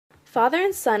Father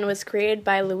and Son was created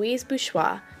by Louise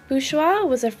Bourgeois. Bourgeois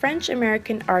was a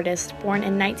French-American artist born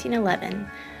in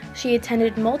 1911. She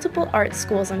attended multiple art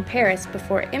schools in Paris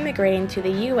before immigrating to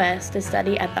the U.S. to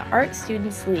study at the Art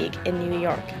Students League in New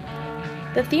York.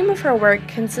 The theme of her work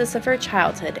consists of her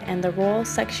childhood and the role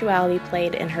sexuality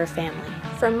played in her family.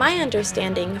 From my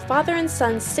understanding, father and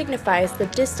son signifies the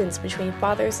distance between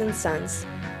fathers and sons.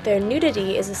 Their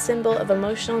nudity is a symbol of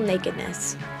emotional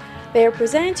nakedness. They are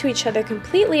presented to each other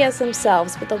completely as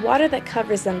themselves, but the water that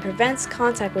covers them prevents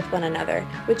contact with one another,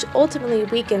 which ultimately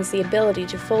weakens the ability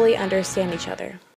to fully understand each other.